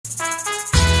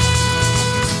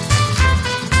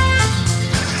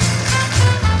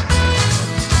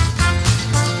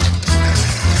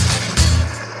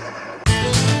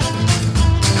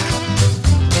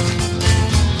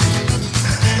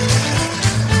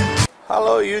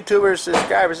Hello YouTubers,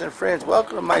 subscribers and friends,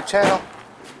 welcome to my channel.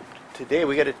 Today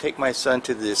we got to take my son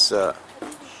to this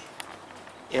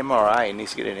MRI. He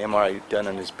needs to get an MRI done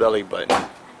on his belly button.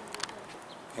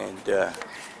 And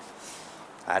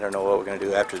I don't know what we're going to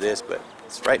do after this, but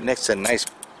it's right next to a nice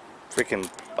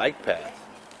freaking bike path.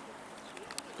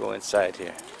 Go inside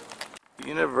here.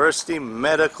 University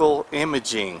Medical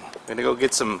Imaging. I'm going to go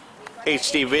get some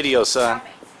HD video, son.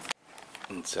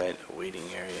 Inside a waiting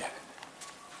area.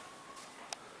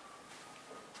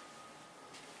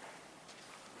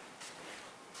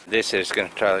 This is going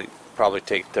to probably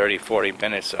take 30-40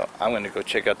 minutes, so I'm going to go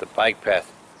check out the bike path.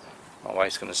 My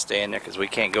wife's going to stay in there because we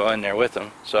can't go in there with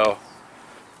them, so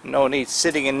no need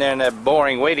sitting in there in that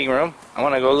boring waiting room. I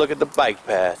want to go look at the bike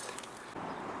path.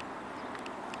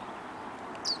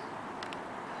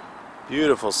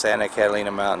 Beautiful Santa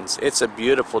Catalina Mountains. It's a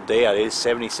beautiful day out. It is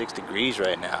 76 degrees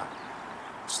right now.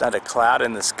 There's not a cloud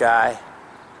in the sky.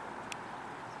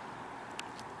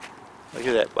 Look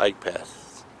at that bike path.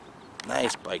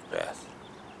 Nice bike path.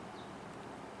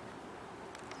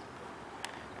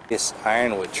 This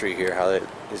ironwood tree here, how it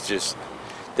is just,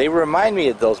 they remind me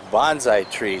of those bonsai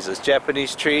trees, those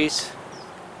Japanese trees.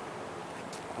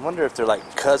 I wonder if they're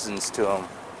like cousins to them.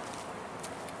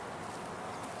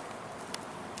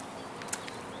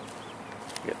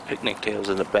 You got picnic tables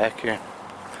in the back here.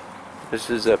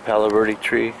 This is a Palo Verde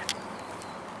tree.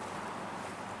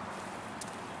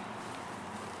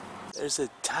 There's a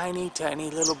tiny, tiny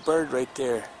little bird right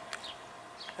there.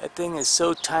 That thing is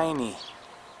so tiny.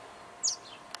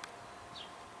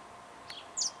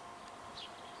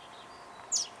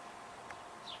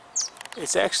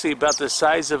 It's actually about the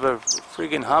size of a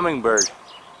freaking hummingbird.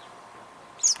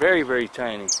 Very, very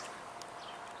tiny.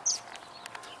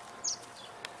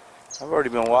 I've already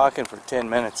been walking for 10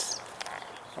 minutes.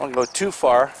 I don't go too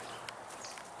far.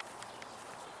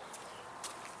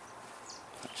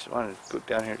 I wanted to go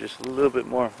down here just a little bit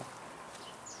more.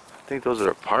 I think those are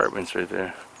apartments right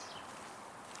there.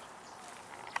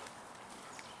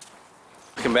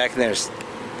 Looking back, and there's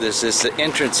this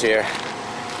entrance here.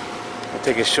 I'll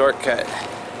take a shortcut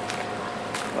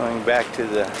going back to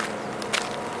the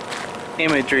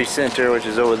imagery center, which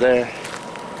is over there.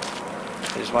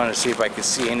 I just wanted to see if I could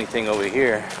see anything over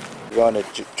here. We're going to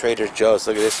Trader Joe's.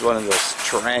 Look at this, one of those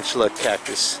tarantula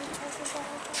cactus.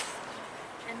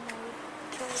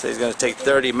 So he's going to take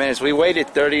 30 minutes. We waited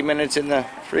 30 minutes in the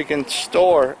freaking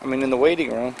store. I mean in the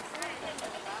waiting room.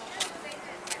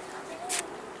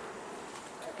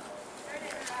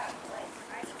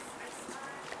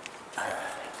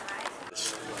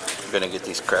 We're going to get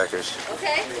these crackers.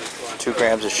 Okay. 2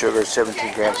 grams of sugar,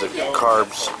 17 grams of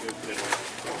carbs.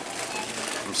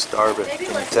 I'm starving.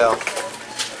 Can you tell?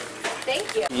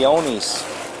 Thank you. Peonies.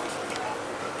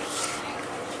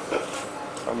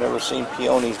 I've never seen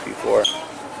peonies before.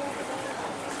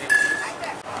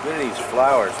 Look at these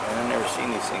flowers, man. I've never seen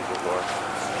these things before.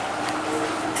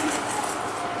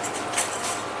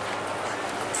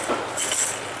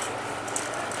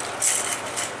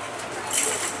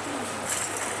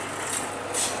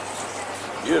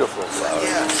 Beautiful flowers.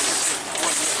 Yeah.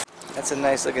 That's a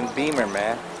nice looking Beamer,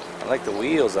 man. I like the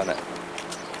wheels on it.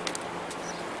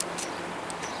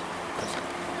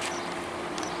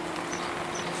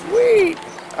 Sweet!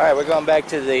 Alright, we're going back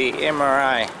to the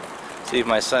MRI. See if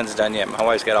my son's done yet. My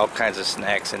wife's got all kinds of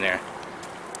snacks in there.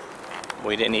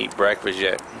 We didn't eat breakfast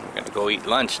yet. We're gonna go eat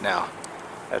lunch now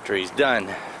after he's done.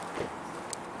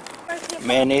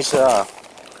 Man, these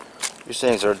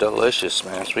things are delicious,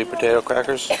 man. Sweet potato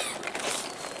crackers.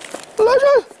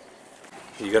 Delicious!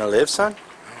 You gonna live, son?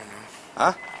 I don't know. Huh?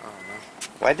 I don't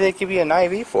know. Why did they give you an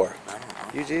IV for? I don't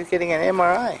know. You're just getting an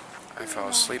MRI. I fell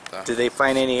asleep though. Did they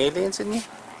find any aliens in you?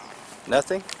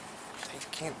 Nothing? They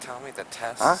can't tell me the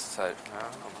test. Huh? So, no,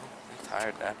 I'm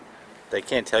tired, Dad. They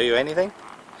can't tell you anything?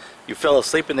 You fell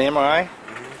asleep in the MRI?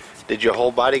 Mm-hmm. Did your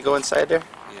whole body go inside there?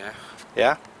 Yeah.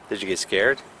 Yeah? Did you get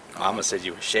scared? Mama said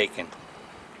you were shaking.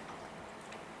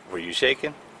 Were you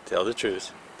shaking? Tell the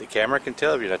truth. The camera can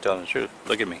tell if you're not telling the truth.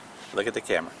 Look at me. Look at the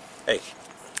camera. Hey.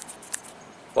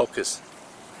 Focus.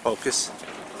 Focus.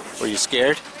 Were you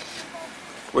scared?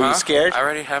 Were you scared? I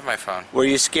already have my phone. Were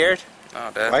you scared? Oh,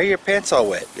 Dad. Why are your pants all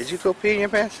wet? Did you go pee in your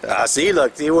pants? Ah, see,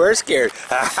 look, you were scared.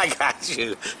 I got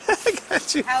you. I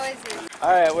got you. How is it?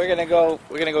 All right, we're gonna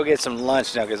go get some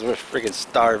lunch now because we're freaking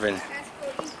starving.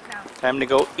 Time to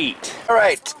go eat. All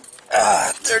right,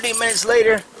 30 minutes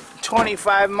later,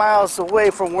 25 miles away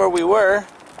from where we were,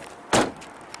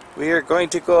 we are going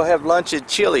to go have lunch at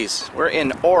Chili's. We're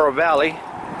in Oro Valley.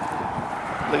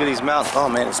 Look at these mountains. Oh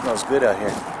man, it smells good out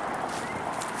here.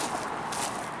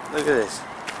 Look at this.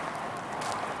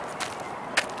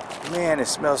 Man, it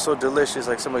smells so delicious,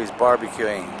 like somebody's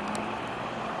barbecuing.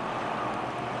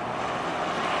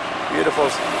 Beautiful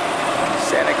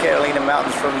Santa Catalina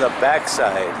Mountains from the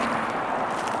backside.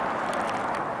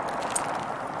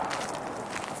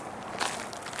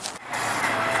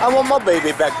 I want my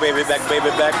baby back, baby back, baby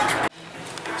back.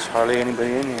 There's hardly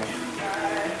anybody in here.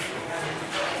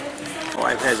 My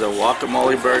wife has a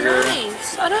guacamole burger,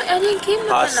 Nice. I didn't keep them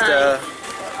pasta.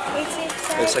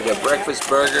 Looks like a breakfast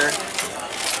burger.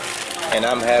 And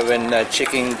I'm having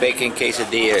chicken bacon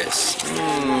quesadillas.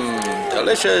 Mmm,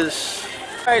 delicious.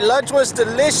 Alright, lunch was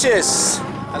delicious.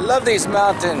 I love these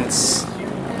mountains.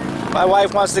 My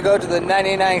wife wants to go to the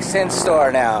 99-cent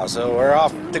store now, so we're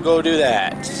off to go do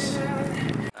that.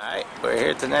 Alright, we're here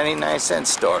at the 99-cent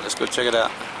store. Let's go check it out.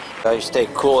 How you stay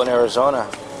cool in Arizona.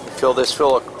 You fill this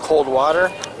full of cold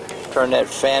water, turn that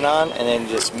fan on, and then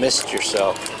just mist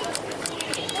yourself.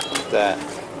 Look at that.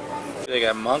 They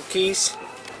got monkeys,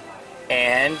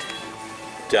 and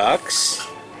ducks,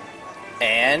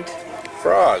 and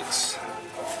frogs.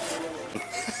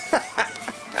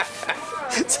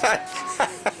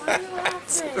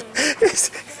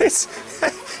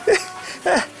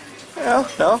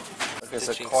 No. Look, it's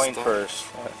a coin purse.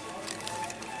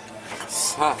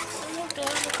 Sucks.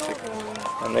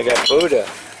 And they got Buddha.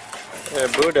 They're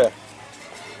Buddha.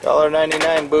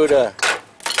 $1.99 Buddha.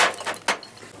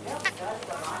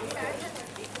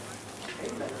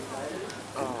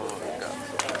 Oh my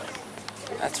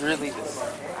god. That's really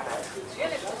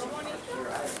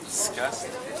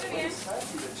disgusting.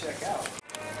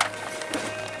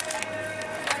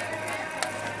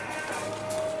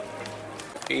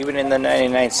 Even in the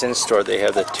 99-cent store, they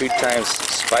have the 2 times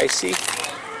spicy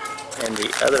and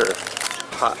the other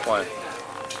hot one.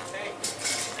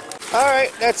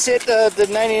 Alright, that's it, the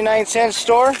 99-cent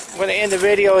store. I'm going to end the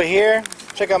video here.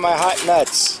 Check out my hot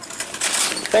nuts.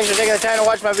 Thanks for taking the time to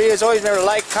watch my videos. Always remember to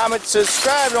like, comment,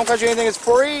 subscribe. Don't cost you anything. It's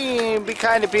free. Be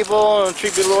kind to people and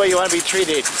treat people the way you want to be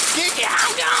treated.